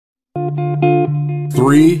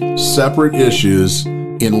Three separate issues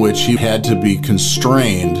in which he had to be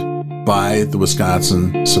constrained by the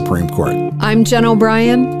Wisconsin Supreme Court. I'm Jen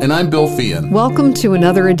O'Brien. And I'm Bill Feehan. Welcome to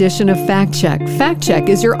another edition of Fact Check. Fact Check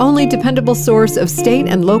is your only dependable source of state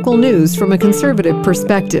and local news from a conservative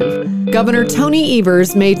perspective. Governor Tony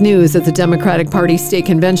Evers made news at the Democratic Party state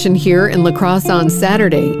convention here in La Crosse on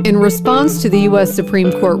Saturday. In response to the U.S.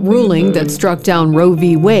 Supreme Court ruling that struck down Roe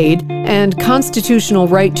v. Wade and constitutional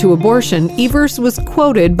right to abortion, Evers was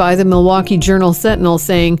quoted by the Milwaukee Journal-Sentinel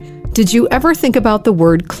saying, "Did you ever think about the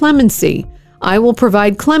word clemency? I will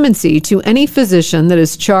provide clemency to any physician that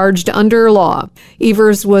is charged under law."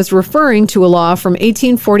 Evers was referring to a law from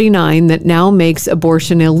 1849 that now makes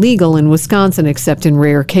abortion illegal in Wisconsin except in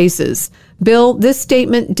rare cases. Bill, this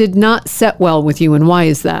statement did not set well with you, and why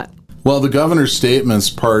is that? Well, the governor's statement's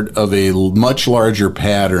part of a much larger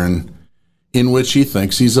pattern in which he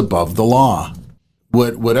thinks he's above the law.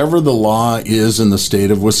 Whatever the law is in the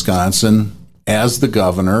state of Wisconsin, as the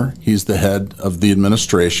governor, he's the head of the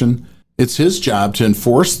administration. It's his job to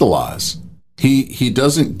enforce the laws. He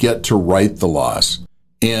doesn't get to write the laws.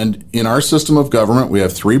 And in our system of government, we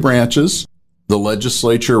have three branches. The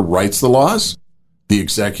legislature writes the laws. The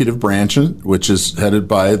executive branch, which is headed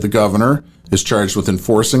by the governor, is charged with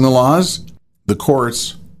enforcing the laws. The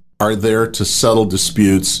courts are there to settle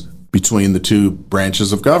disputes between the two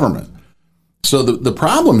branches of government. So the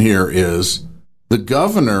problem here is the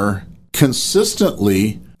governor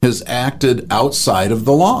consistently has acted outside of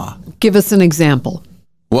the law. Give us an example.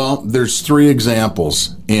 Well, there's three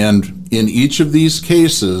examples, and in each of these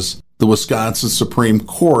cases, the Wisconsin Supreme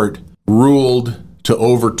Court ruled to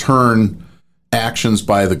overturn actions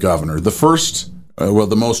by the governor.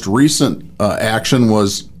 The most recent action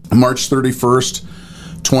was March 31st,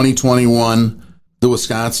 2021. The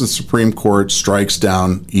Wisconsin Supreme Court strikes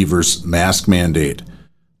down Evers' mask mandate.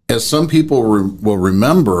 As some people will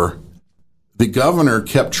remember, the governor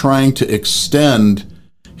kept trying to extend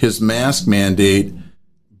his mask mandate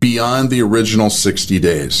beyond the original 60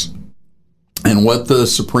 days. And what the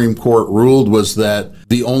Supreme Court ruled was that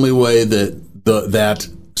the only way that that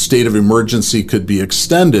state of emergency could be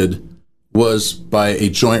extended was by a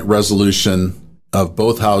joint resolution of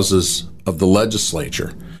both houses of the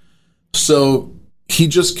legislature. So he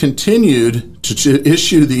just continued to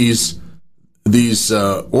issue these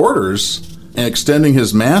orders and extending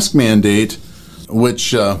his mask mandate,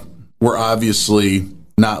 which were obviously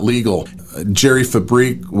not legal. Jerry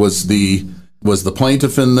Fabrique was the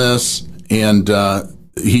plaintiff in this, and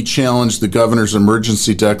he challenged the governor's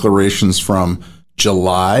emergency declarations from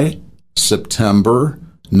July, September,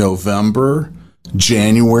 November,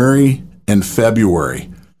 January, and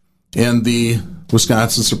February. And the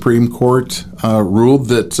Wisconsin Supreme Court ruled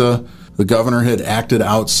that the governor had acted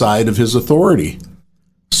outside of his authority.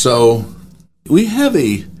 So we have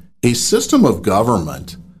a system of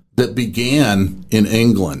government that began in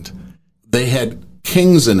England. They had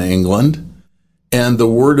kings in England, and the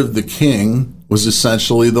word of the king was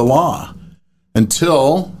essentially the law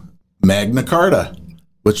until Magna Carta,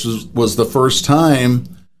 which was the first time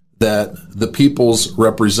that the people's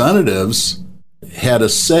representatives had a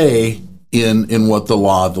say in what the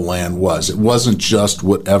law of the land was. It wasn't just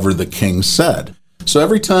whatever the king said. So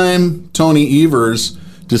every time Tony Evers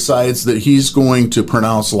decides that he's going to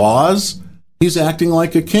pronounce laws, he's acting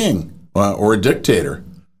like a king or a dictator.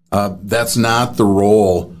 That's not the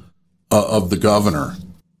role of the governor.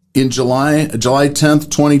 In July 10th,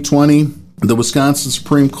 2020, the Wisconsin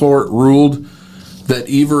Supreme Court ruled that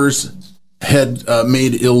Evers had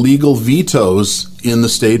made illegal vetoes in the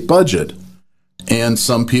state budget. And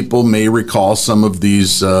some people may recall some of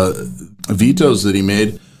these vetoes that he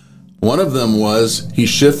made. One of them was he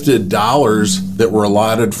shifted dollars that were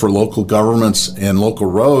allotted for local governments and local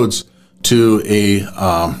roads to a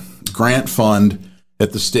grant fund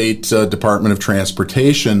at the State Department of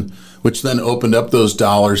Transportation, which then opened up those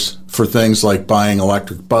dollars for things like buying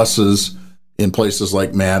electric buses in places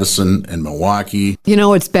like Madison and Milwaukee. You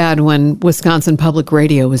know, it's bad when Wisconsin Public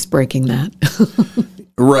Radio is breaking that.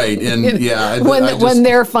 Right, and when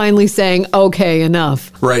they're finally saying, okay,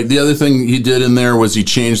 enough. Right. The other thing he did in there was he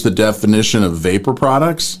changed the definition of vapor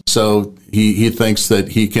products. So he thinks that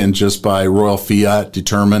he can just by royal fiat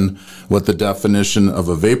determine what the definition of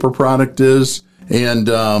a vapor product is. And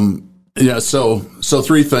so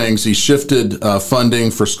three things. He shifted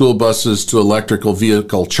funding for school buses to electrical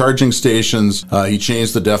vehicle charging stations. He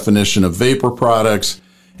changed the definition of vapor products,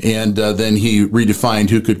 and then he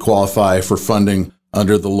redefined who could qualify for funding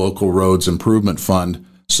under the local roads improvement fund.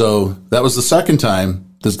 So that was the second time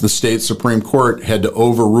that the state Supreme Court had to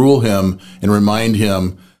overrule him and remind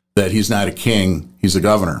him that he's not a king, he's a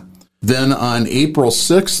governor. Then on April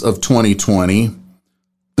 6th of 2020,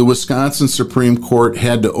 the Wisconsin Supreme Court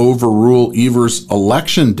had to overrule Evers'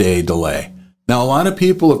 election day delay. Now, a lot of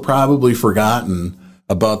people have probably forgotten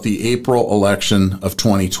about the April election of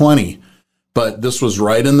 2020, but this was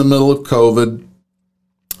right in the middle of COVID.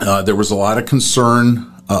 There was a lot of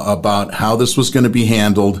concern about how this was going to be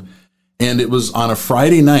handled, and it was on a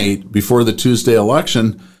Friday night before the Tuesday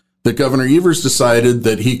election that Governor Evers decided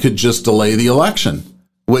that he could just delay the election,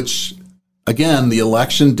 which, again, the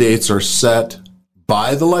election dates are set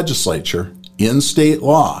by the legislature in state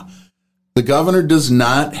law. The governor does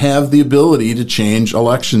not have the ability to change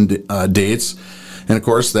election dates. And of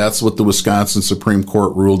course, that's what the Wisconsin Supreme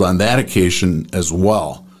Court ruled on that occasion as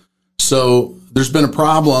well. So there's been a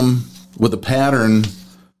problem with a pattern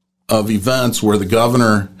of events where the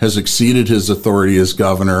governor has exceeded his authority as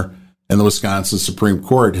governor, and the Wisconsin Supreme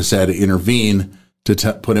Court has had to intervene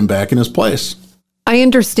to put him back in his place. I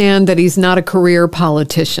understand that he's not a career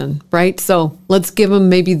politician, right? So let's give him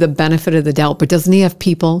maybe the benefit of the doubt. But doesn't he have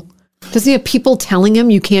people? Does he have people telling him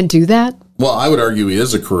you can't do that? Well, I would argue he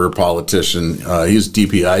is a career politician. He was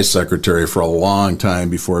DPI secretary for a long time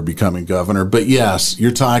before becoming governor. But yes,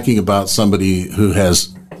 you're talking about somebody who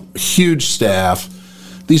has huge staff.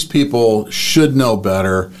 These people should know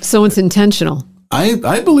better. So it's intentional.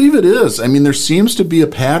 I believe it is. I mean, there seems to be a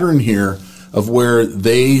pattern here of where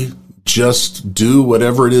they just do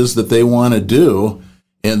whatever it is that they want to do.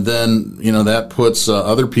 And then, that puts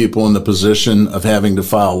other people in the position of having to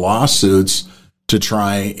file lawsuits to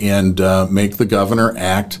try and make the governor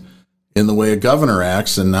act in the way a governor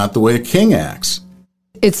acts and not the way a king acts.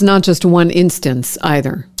 It's not just one instance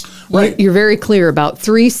either. Right. You're very clear about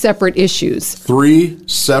 3 separate issues. 3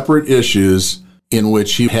 separate issues in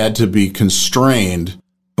which he had to be constrained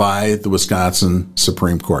by the Wisconsin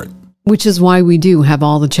Supreme Court. Which is why we do have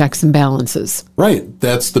all the checks and balances. Right.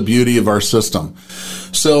 That's the beauty of our system.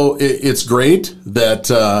 So it's great that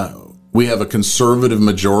we have a conservative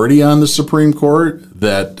majority on the Supreme Court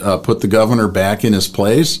that put the governor back in his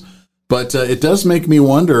place. But it does make me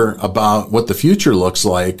wonder about what the future looks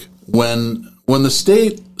like when the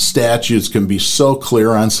state statutes can be so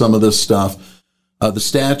clear on some of this stuff. The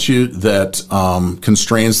statute that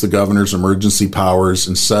constrains the governor's emergency powers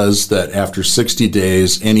and says that after 60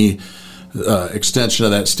 days, any extension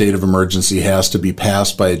of that state of emergency has to be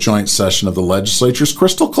passed by a joint session of the legislature is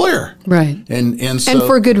crystal clear. Right. And so, and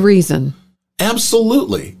for good reason.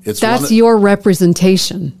 Absolutely. That's your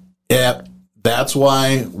representation. Yeah, that's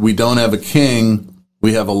why we don't have a king.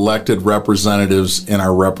 We have elected representatives in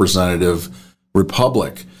our representative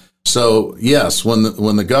republic. So, yes, when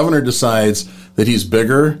the governor decides that he's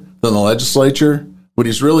bigger than the legislature, what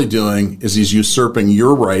he's really doing is he's usurping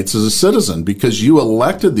your rights as a citizen because you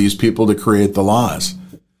elected these people to create the laws.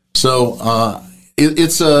 So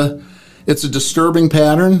it's a disturbing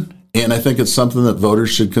pattern, and I think it's something that voters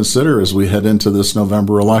should consider as we head into this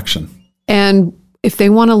November election. And if they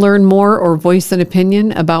want to learn more or voice an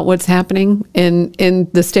opinion about what's happening in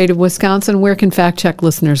the state of Wisconsin, where can Fact Check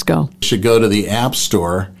listeners go? They should go to the App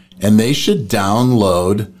Store, and they should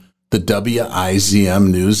download the WIZM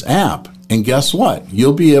News app. And guess what?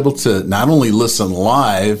 You'll be able to not only listen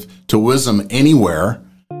live to WIZM anywhere,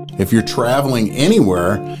 if you're traveling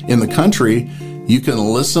anywhere in the country, you can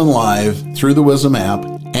listen live through the WIZM app.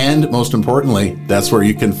 And most importantly, that's where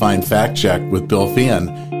you can find Fact Check with Bill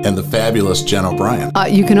Feehan and the fabulous Jen O'Brien.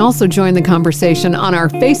 You can also join the conversation on our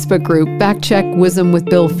Facebook group, Fact Check WIZM with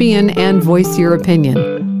Bill Feehan, and voice your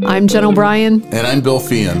opinion. I'm Jen O'Brien. And I'm Bill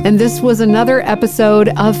Feehan. And this was another episode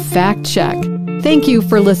of Fact Check. Thank you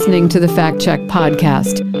for listening to the Fact Check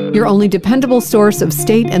podcast, your only dependable source of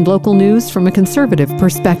state and local news from a conservative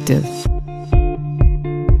perspective.